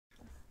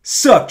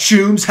Sup,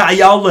 chooms? How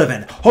y'all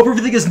living? Hope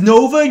everything is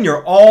Nova and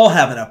you're all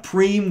having a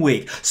preem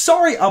week.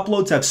 Sorry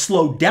uploads have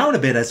slowed down a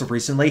bit as of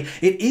recently.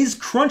 It is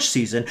crunch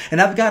season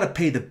and I've got to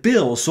pay the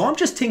bills, so I'm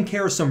just taking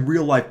care of some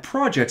real life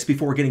projects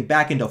before getting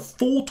back into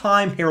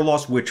full-time hair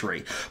loss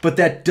witchery. But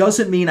that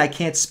doesn't mean I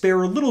can't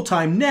spare a little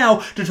time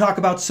now to talk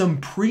about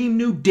some preem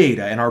new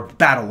data in our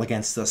battle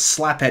against the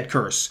slaphead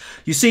curse.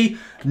 You see,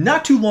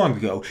 not too long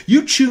ago,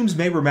 you chooms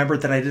may remember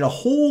that I did a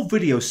whole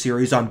video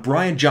series on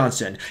Brian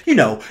Johnson, you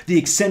know, the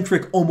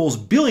eccentric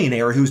almost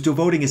billionaire who's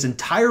devoting his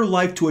entire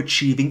life to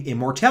achieving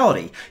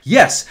immortality.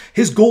 Yes,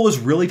 his goal is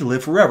really to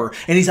live forever,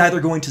 and he's either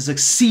going to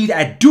succeed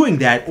at doing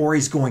that or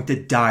he's going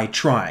to die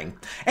trying.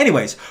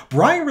 Anyways,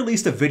 Brian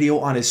released a video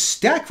on his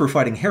stack for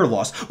fighting hair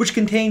loss, which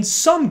contains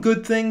some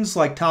good things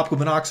like topical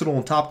minoxidil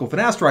and topical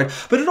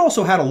finasteride, but it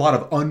also had a lot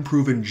of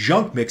unproven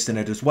junk mixed in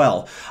it as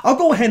well. I'll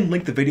go ahead and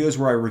link the videos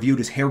where I reviewed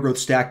his hair growth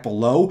stack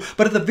below,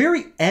 but at the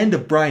very end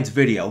of Brian's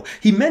video,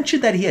 he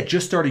mentioned that he had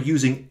just started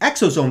using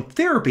exosome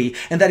therapy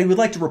and that he would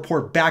like to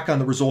report back on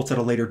the results at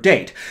a later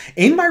date.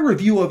 In my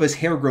review of his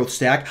hair growth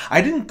stack,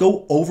 I didn't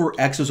go over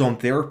exosome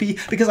therapy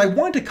because I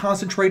wanted to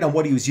concentrate on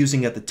what he was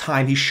using at the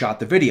time he shot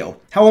the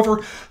video.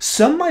 However,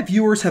 some of my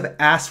viewers have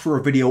asked for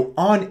a video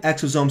on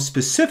exosomes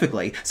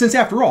specifically, since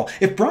after all,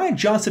 if Brian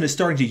Johnson is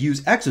starting to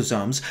use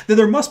exosomes, then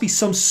there must be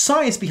some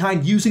science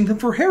behind using them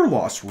for hair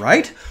loss,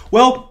 right?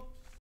 Well,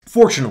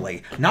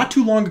 fortunately, not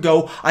too long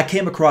ago, I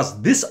came across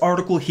this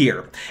article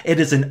here. It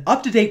is an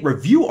up-to-date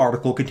review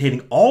article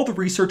containing all the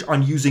research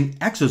on using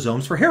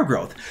exosomes for hair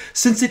growth.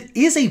 Since it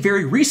is a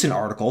very recent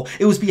article,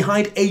 it was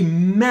behind a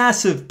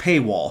massive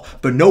paywall.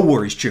 But no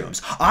worries,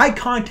 chooms. I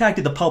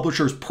contacted the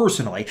publishers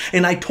personally,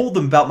 and I told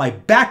them about my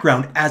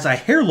background as a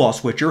hair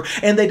loss witcher,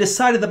 and they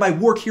decided that my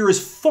work here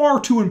is far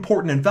too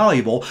important and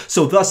valuable,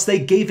 so thus they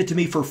gave it to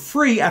me for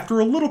free after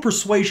a little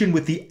persuasion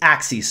with the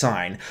Axie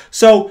sign.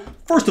 So,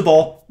 first of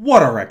all,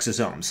 what are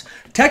exosomes?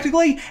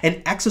 Technically,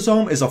 an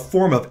exosome is a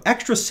form of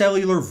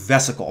extracellular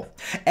vesicle.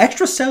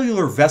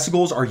 Extracellular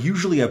vesicles are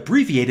usually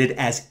abbreviated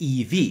as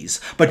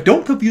EVs, but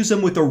don't confuse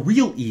them with a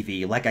real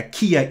EV like a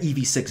Kia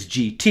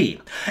EV6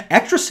 GT.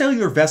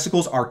 Extracellular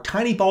vesicles are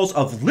tiny balls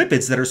of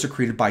lipids that are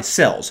secreted by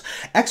cells.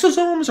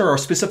 Exosomes are a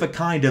specific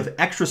kind of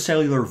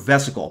extracellular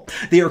vesicle.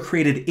 They are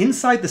created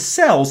inside the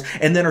cells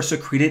and then are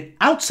secreted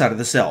outside of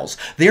the cells.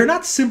 They are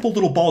not simple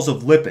little balls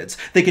of lipids.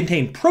 They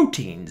contain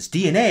proteins,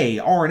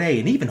 DNA, RNA,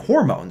 and even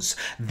hormones.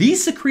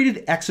 These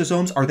secreted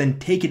exosomes are then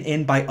taken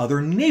in by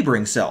other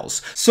neighboring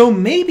cells. So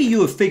maybe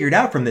you have figured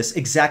out from this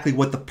exactly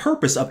what the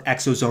purpose of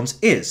exosomes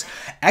is.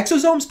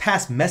 Exosomes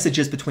pass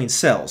messages between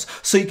cells,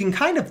 so you can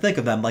kind of think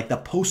of them like the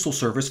postal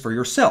service for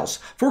your cells.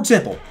 For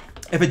example,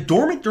 if a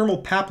dormant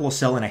dermal papilla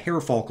cell in a hair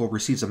follicle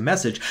receives a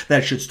message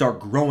that it should start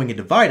growing and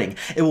dividing,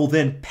 it will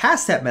then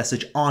pass that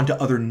message on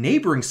to other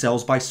neighboring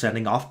cells by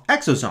sending off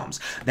exosomes.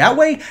 That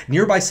way,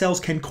 nearby cells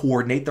can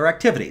coordinate their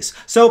activities.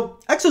 So,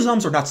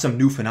 exosomes are not some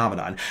new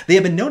phenomenon. They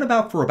have been known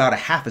about for about a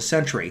half a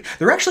century.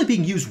 They're actually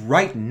being used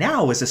right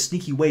now as a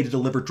sneaky way to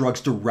deliver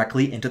drugs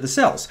directly into the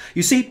cells.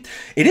 You see,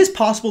 it is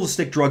possible to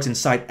stick drugs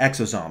inside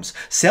exosomes.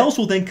 Cells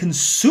will then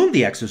consume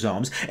the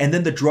exosomes, and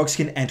then the drugs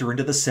can enter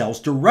into the cells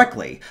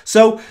directly.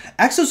 So,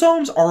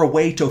 exosomes are a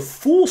way to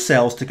fool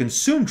cells to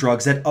consume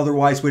drugs that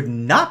otherwise would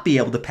not be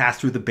able to pass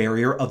through the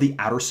barrier of the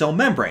outer cell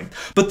membrane.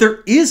 But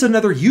there is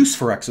another use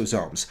for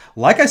exosomes.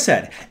 Like I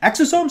said,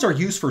 exosomes are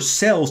used for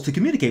cells to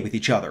communicate with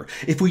each other.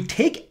 If we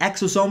take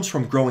exosomes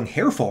from growing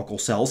hair follicle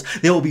cells,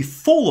 they will be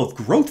full of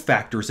growth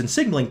factors and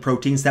signaling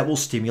proteins that will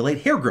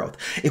stimulate hair growth.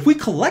 If we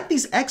collect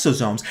these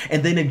exosomes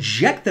and then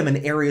inject them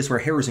in areas where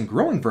hair isn't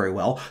growing very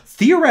well,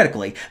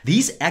 theoretically,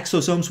 these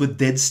exosomes would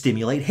then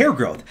stimulate hair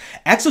growth.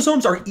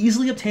 Exosomes are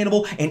easily obtainable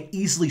and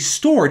easily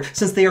stored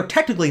since they are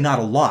technically not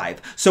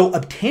alive. So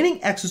obtaining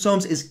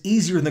exosomes is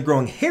easier than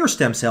growing hair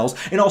stem cells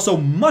and also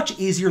much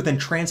easier than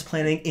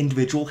transplanting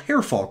individual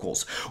hair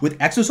follicles. With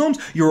exosomes,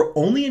 you're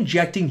only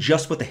injecting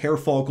just what the hair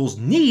follicles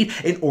need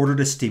in order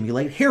to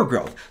stimulate hair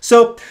growth.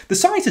 So the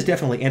science is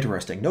definitely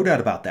interesting, no doubt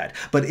about that.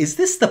 But is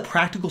this the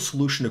practical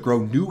solution to grow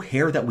new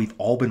hair that we've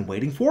all been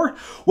waiting for?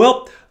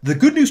 Well, the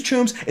good news,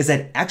 chooms, is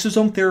that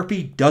exosome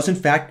therapy does in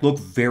fact look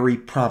very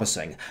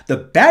promising. The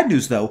bad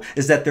news, though,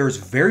 is that there's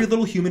very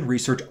little human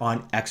research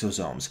on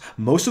exosomes.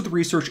 Most of the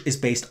research is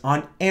based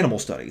on animal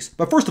studies.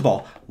 But first of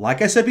all,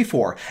 like I said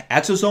before,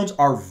 exosomes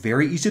are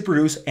very easy to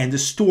produce and to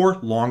store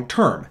long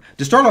term.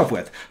 To start off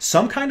with,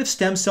 some kind of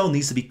stem cell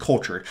needs to be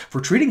cultured. For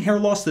treating hair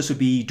loss, this would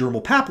be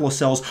dermal papilla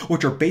cells,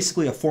 which are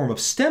basically a form of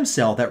stem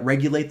cell that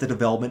regulate the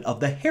development of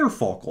the hair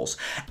follicles.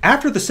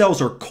 After the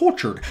cells are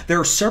cultured, there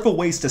are several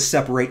ways to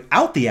separate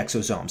out the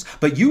exosomes,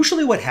 but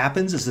usually what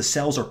happens is the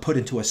cells are put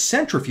into a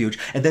centrifuge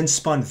and then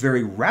spun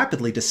very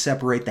rapidly to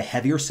separate the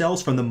heavier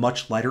cells from the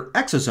much lighter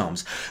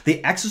exosomes.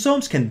 The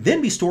exosomes can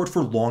then be stored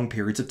for long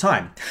periods of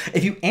time.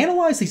 If you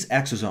analyze these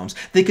exosomes,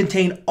 they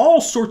contain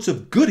all sorts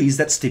of goodies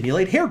that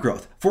stimulate hair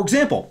growth. For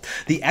example,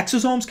 the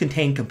exosomes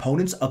contain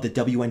components of the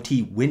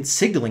WNT Wnt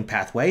signaling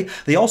pathway.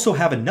 They also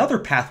have another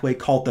pathway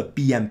called the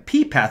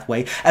BMP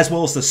pathway, as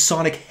well as the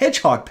sonic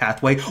hedgehog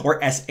pathway,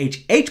 or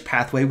SHH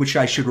pathway, which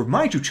I should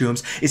remind you,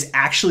 chums, is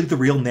actually the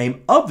real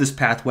name of this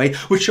pathway,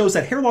 which shows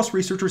that hair loss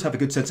researchers have a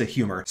good sense of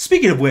humor.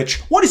 Speaking of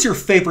which, what is your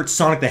favorite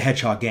Sonic the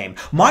Hedgehog game?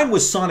 Mine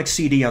was Sonic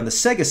CD on the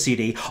Sega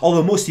CD,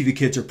 although most of you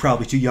kids are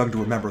probably too young to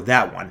remember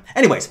that one.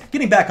 Anyways,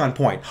 getting back on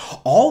point,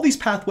 all these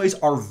pathways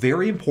are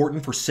very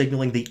important for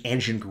signaling the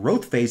anagen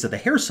growth phase of the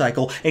hair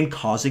cycle and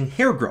causing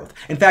hair growth.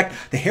 In fact,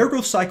 the hair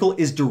growth cycle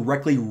is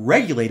directly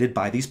regulated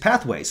by these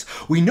pathways.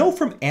 We know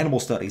from animal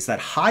studies that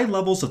high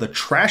levels of the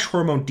trash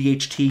hormone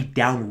DHT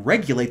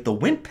downregulate the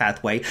Wnt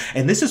pathway,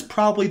 and this is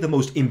probably the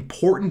most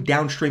important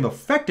downstream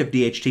effect of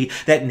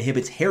DHT that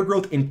inhibits hair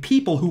growth in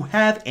people who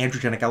have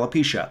androgenic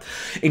alopecia.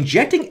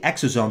 Injecting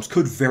exosomes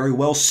could very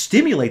well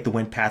stimulate the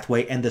Wnt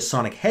pathway and the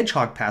sonic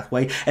hedgehog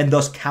pathway and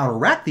thus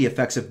counteract the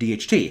effects of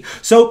DHT.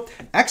 So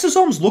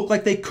exosomes look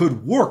like they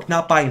could work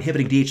not by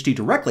inhibiting DHT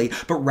directly,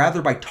 but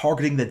rather by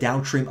targeting the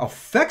downstream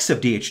effects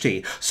of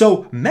DHT.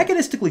 So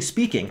mechanistically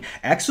speaking,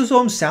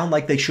 exosomes sound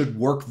like they should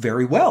work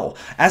very well.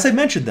 As I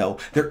mentioned though,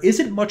 there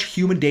isn't much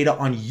human data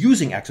on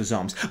using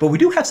exosomes, but we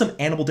do have some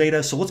animal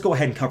data, so let's go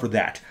ahead and cover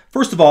that.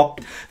 First of all,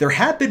 there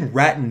have been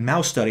rat and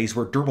mouse studies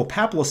where dermal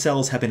papilla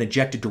cells have been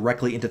injected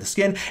directly into the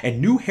skin and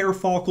new hair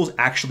follicles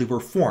actually were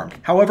formed.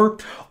 However,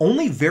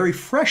 only very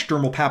fresh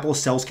dermal papilla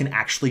cells can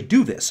actually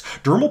do this.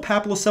 Dermal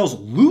papilla cells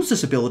lose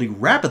this ability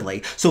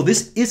rapidly, so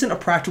this isn't a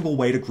practical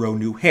way to grow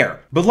new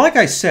hair. But like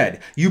I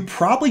said, you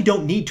probably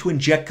don't need to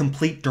inject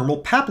complete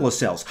dermal papilla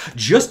cells.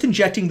 Just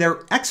injecting their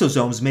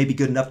exosomes may be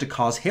good enough to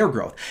cause hair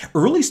growth.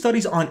 Early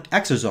studies on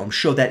exosomes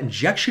show that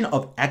injection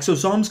of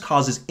exosomes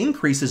causes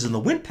increases in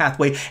the Wnt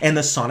pathway and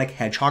the sonic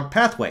hedgehog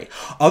pathway.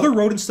 Other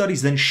rodent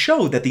studies then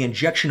show that the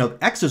injection of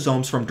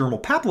exosomes from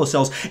dermal papilla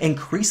cells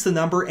increased the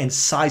number and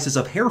sizes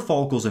of hair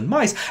follicles in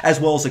mice, as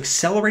well as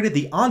accelerated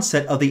the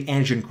onset of the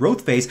anagen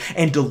growth phase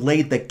and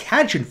delayed the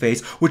catagen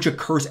phase, which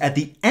occurs at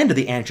the end of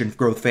the anagen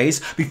growth phase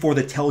before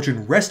the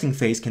telogen resting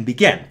phase can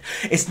begin.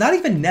 It's not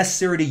even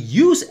necessary to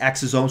use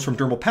exosomes from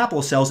dermal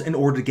papilla cells in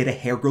order to get a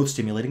hair growth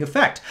stimulating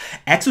effect.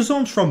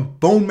 Exosomes from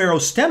bone marrow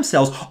stem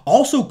cells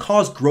also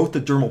cause growth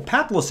of dermal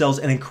papilla cells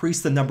and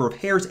increase the number of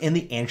hairs in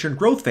the anagen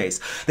growth phase.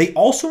 They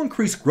also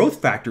increase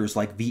growth factors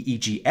like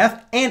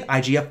VEGF and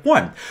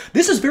IGF-1.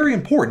 This is very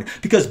important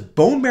because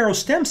bone marrow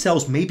stem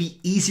cells may be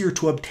easier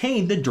to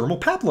obtain than dermal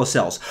papilla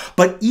cells,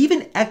 but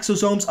even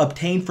exosomes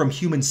obtained from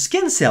human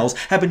skin cells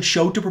have been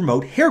shown to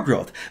promote hair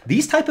growth.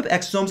 These type of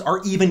exosomes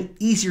are even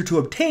easier to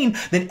obtain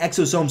than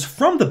exosomes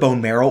from the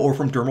bone marrow or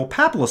from dermal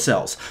papilla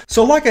cells.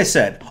 So like I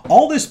said,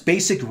 all this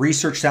basic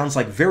research sounds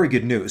like very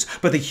good news,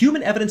 but the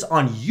human evidence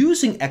on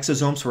using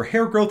exosomes for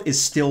hair growth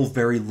is still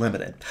very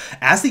limited.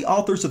 As the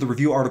authors of the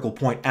review article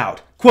point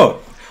out,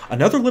 quote,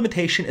 "Another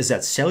limitation is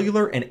that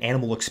cellular and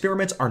animal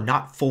experiments are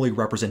not fully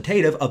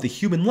representative of the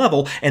human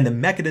level, and the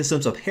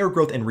mechanisms of hair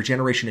growth and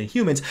regeneration in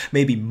humans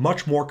may be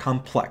much more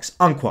complex,"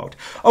 unquote.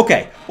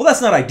 Okay, well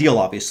that's not ideal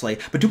obviously,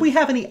 but do we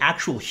have any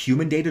actual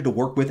human data to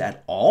work with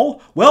at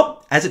all?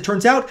 Well, as it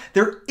turns out,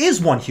 there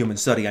is one human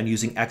study on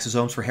using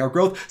exosomes for hair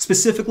growth,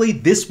 specifically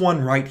this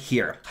one right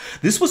here.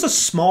 This was a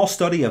small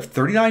study of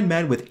 39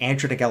 men with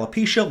androgenic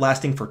alopecia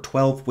lasting for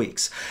 12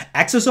 weeks.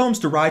 Exosomes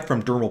derived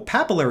from dermal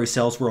papillary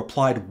cells were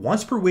applied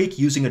once per week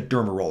using a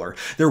derma roller.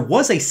 There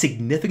was a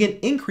significant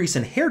increase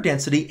in hair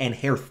density and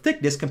hair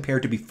thickness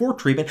compared to before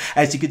treatment,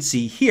 as you can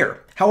see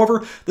here.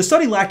 However, the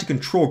study lacked a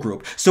control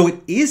group, so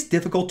it is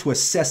difficult to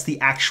assess the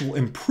actual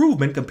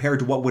improvement compared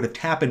to what would have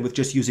happened with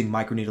just using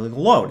microneedling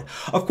alone.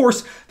 Of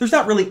course, there's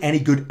not really any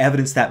good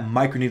evidence that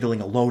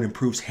microneedling alone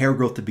improves hair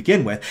growth to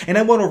begin with, and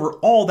I went over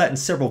all that in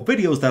several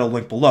videos that I'll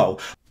link below.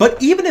 But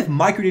even if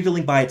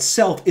microneedling by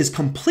itself is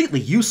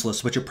completely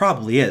useless, which it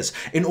probably is,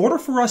 in order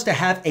for us to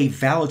have a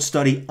valid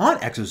study on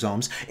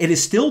exosomes, it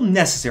is still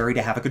necessary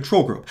to have a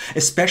control group,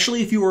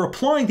 especially if you are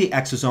applying the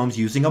exosomes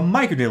using a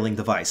microneedling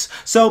device.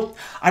 So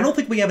I don't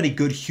think we have any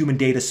good human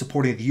data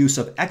supporting the use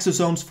of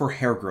exosomes for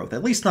hair growth,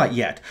 at least not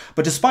yet.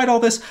 But despite all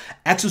this,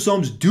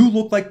 exosomes do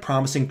look like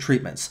promising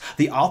treatments.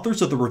 The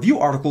authors of the review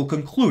article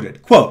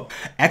concluded, quote,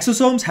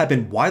 "Exosomes have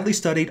been widely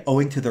studied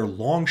owing to their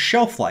long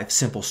shelf life,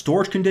 simple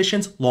storage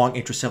conditions, long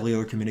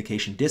intracellular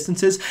communication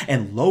distances,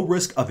 and low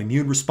risk of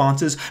immune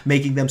responses,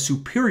 making them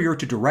superior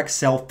to direct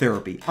cell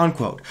therapy,"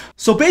 unquote.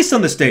 So based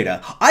on this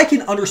data, I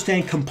can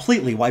understand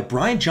completely why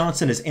Brian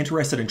Johnson is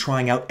interested in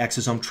trying out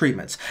exosome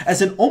treatments.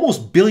 As an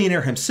almost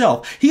billionaire himself,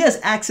 himself, he has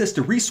access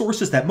to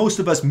resources that most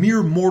of us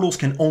mere mortals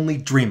can only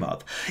dream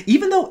of.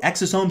 Even though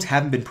exosomes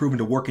haven't been proven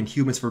to work in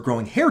humans for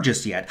growing hair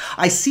just yet,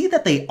 I see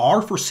that they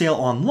are for sale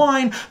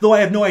online, though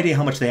I have no idea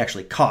how much they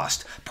actually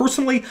cost.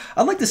 Personally,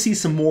 I'd like to see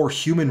some more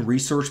human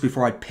research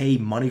before I pay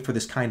money for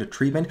this kind of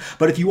treatment,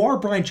 but if you are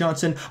Brian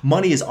Johnson,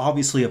 money is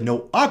obviously of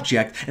no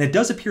object, and it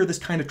does appear this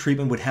kind of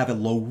treatment would have a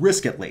low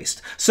risk at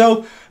least.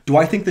 So, do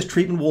I think this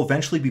treatment will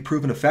eventually be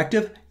proven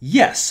effective?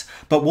 Yes.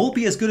 But will it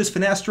be as good as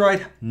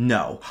finasteride?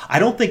 No. I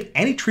don't think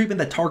any treatment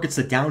that targets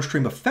the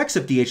downstream effects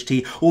of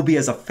DHT will be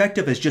as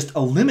effective as just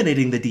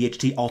eliminating the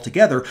DHT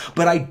altogether,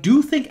 but I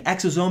do think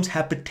exosomes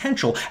have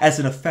potential as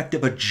an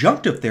effective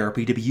adjunctive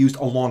therapy to be used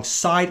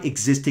alongside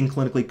existing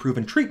clinically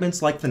proven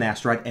treatments like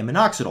finasteride and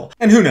minoxidil.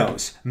 And who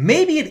knows,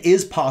 maybe it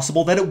is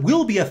possible that it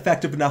will be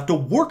effective enough to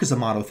work as a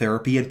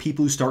monotherapy in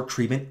people who start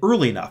treatment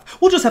early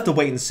enough. We'll just have to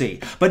wait and see.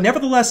 But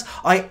nevertheless,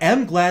 I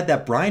am glad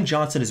that Brian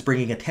Johnson is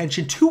bringing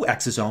attention to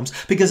exosomes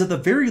because at the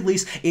very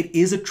least, it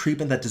is a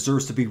treatment that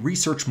deserves to be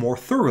researched more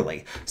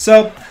thoroughly.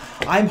 So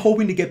I'm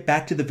hoping to get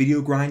back to the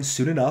video grind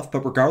soon enough,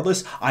 but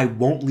regardless, I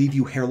won't leave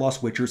you hair loss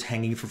witchers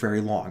hanging for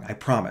very long, I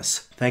promise.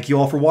 Thank you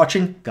all for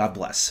watching. God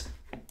bless.